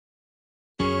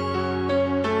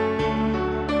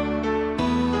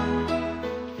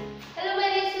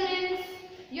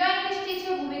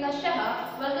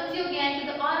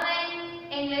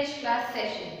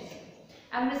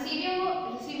I'm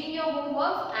receiving your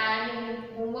homework, and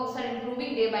your homeworks are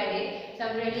improving day by day. So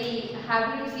I'm really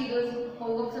happy to see those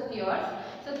homeworks of yours.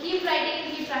 So keep writing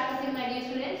and keep practicing, my dear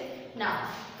students. Now,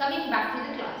 coming back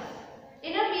to the class.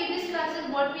 In our previous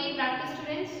classes, what we practiced,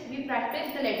 students? We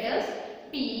practiced the letters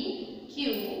P,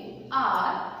 Q,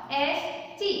 R,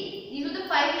 S, T. These are the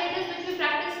 5 letters which we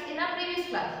practiced in our previous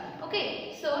class.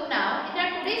 Okay. So now in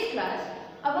our today's class,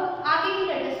 अब हम आगे की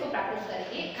letters को practice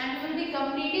करेंगे and we will be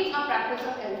completing our practice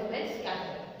of alphabets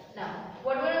capital. Now,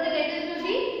 what were the letters will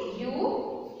be? U,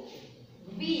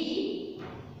 V,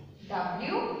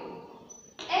 W,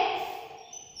 X,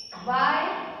 Y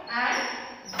and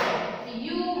Z.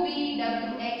 U, V,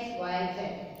 W, X, Y,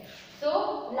 Z.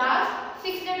 So last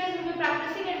 6 letters we will be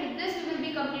practicing, and with this we will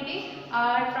be completing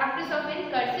our practice of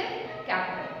in cursive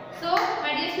capital. So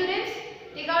my dear students,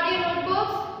 take out your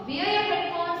notebooks, wear your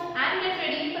headphones and get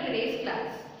ready for today's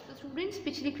class. So students,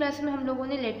 पिछली class में हम लोगों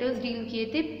ने letters deal किए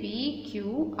थे P,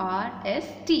 Q, R, S,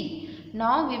 T.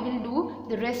 Now we will do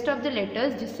the rest of the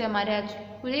letters, जिससे हमारे आज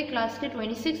पूरे क्लास के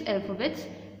 26 alphabets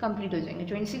complete हो जाएंगे.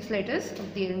 26 letters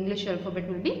of the English alphabet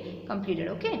will be completed.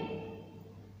 Okay.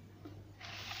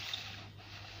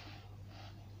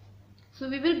 So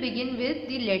we will begin with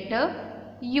the letter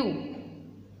U.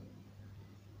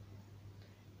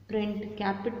 Print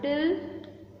capital,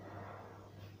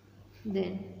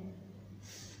 then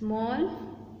small,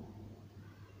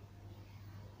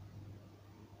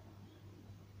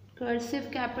 cursive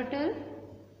capital,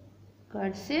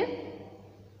 cursive,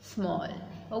 small.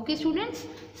 Okay students,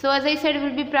 so as I said, we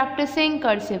will be practicing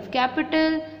cursive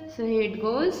capital. So here it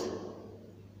goes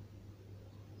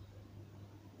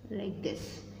like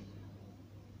this.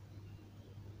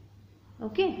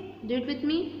 Okay, do it with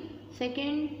me.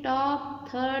 Second, top,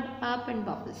 third, up and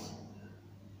bubbles.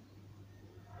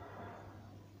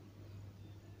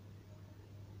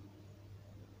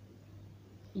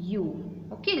 U.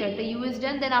 Okay, letter U is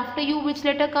done. Then after U, which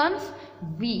letter comes?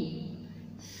 V.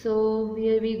 So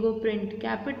here we go, print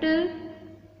capital,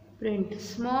 print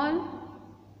small,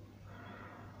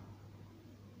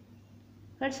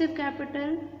 cursive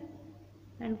capital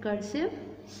and cursive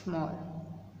small.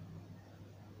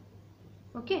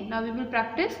 Okay, now we will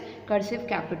practice cursive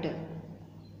capital.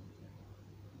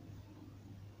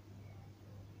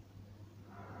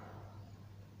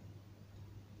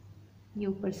 ये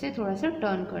ऊपर से थोड़ा सा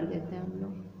turn कर देते हैं हम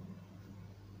लोग.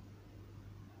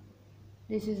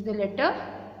 This is the letter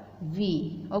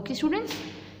V. Okay students,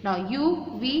 now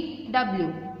U, V,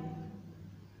 W.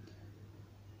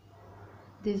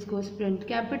 This goes print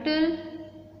capital,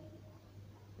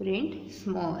 print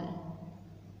small,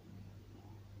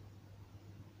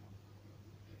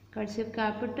 cursive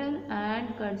capital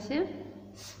and cursive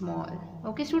small.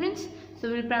 Okay students, so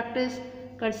we will practice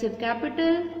cursive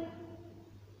capital,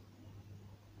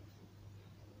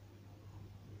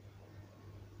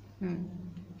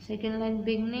 second line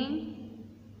beginning,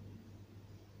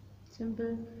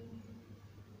 simple,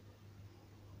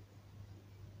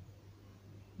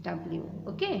 W.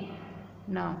 Okay,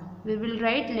 now we will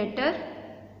write letter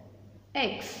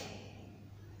X.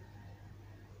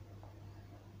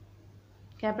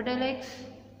 Capital X,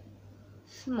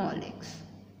 small x,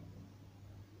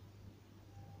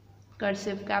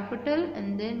 cursive capital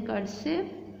and then cursive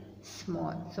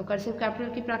small. So cursive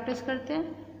capital की practice करते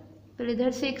हैं. तो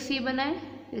इधर से एक C बनाए,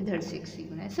 इधर से एक C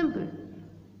बनाए. Simple.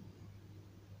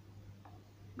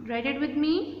 Write it with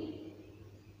me.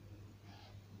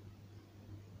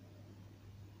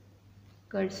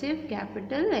 Cursive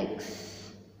capital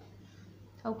X.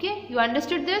 Okay, you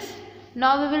understood this?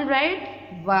 Now we will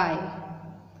write Y.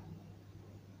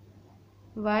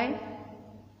 Y,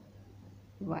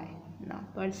 Y. Now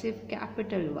cursive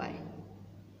capital Y.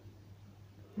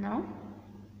 Now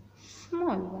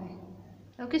small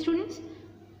y. Okay students?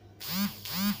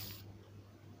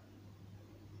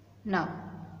 Now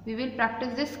we will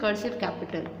practice this cursive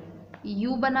capital.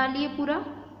 U बना लिए पूरा,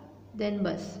 then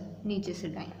बस नीचे से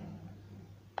line.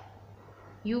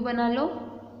 U बना लो,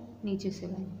 नीचे से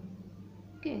line.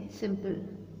 Okay, simple.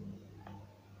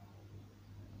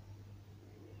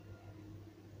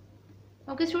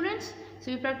 Okay students,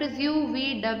 so we practice U,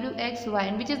 V, W, X, Y,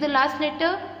 and which is the last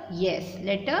letter? Yes,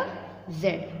 letter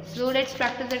Z. So let's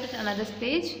practice it at another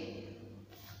page.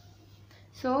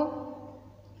 So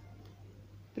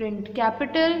print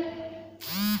capital,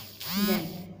 then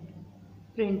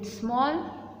print small,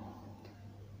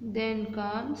 then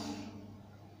comes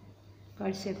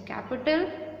cursive capital,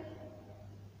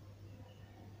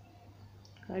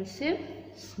 cursive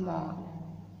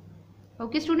small.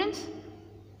 Okay students?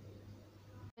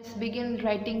 Let's begin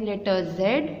writing letter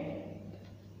Z.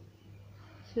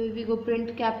 So we go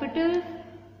print capital,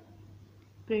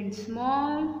 print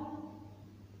small,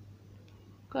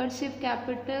 cursive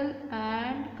capital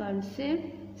and cursive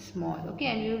small. Okay,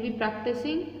 and you will be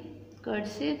practicing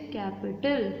cursive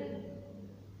capital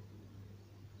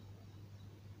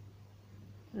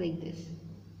like this.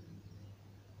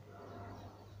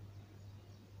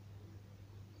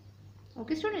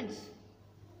 Okay students,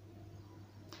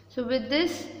 so with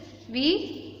this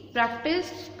we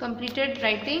practiced completed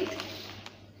writing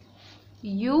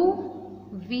U,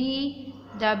 V,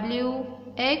 W,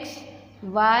 X,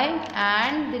 Y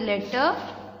and the letter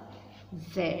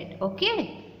Z.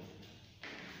 Okay.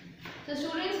 So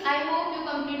students, I hope you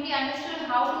completely understood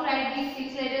how to write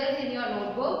these 6 letters in your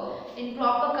notebook in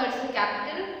proper cursive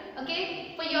capital.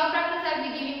 Okay. For your practice, I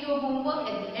will be giving you a homework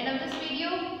at the end of this video.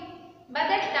 By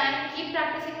that time, keep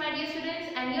practicing my dear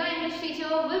students, and your English teacher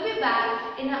will be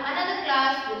back in another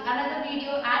class with another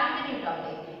video and with a new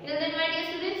topic.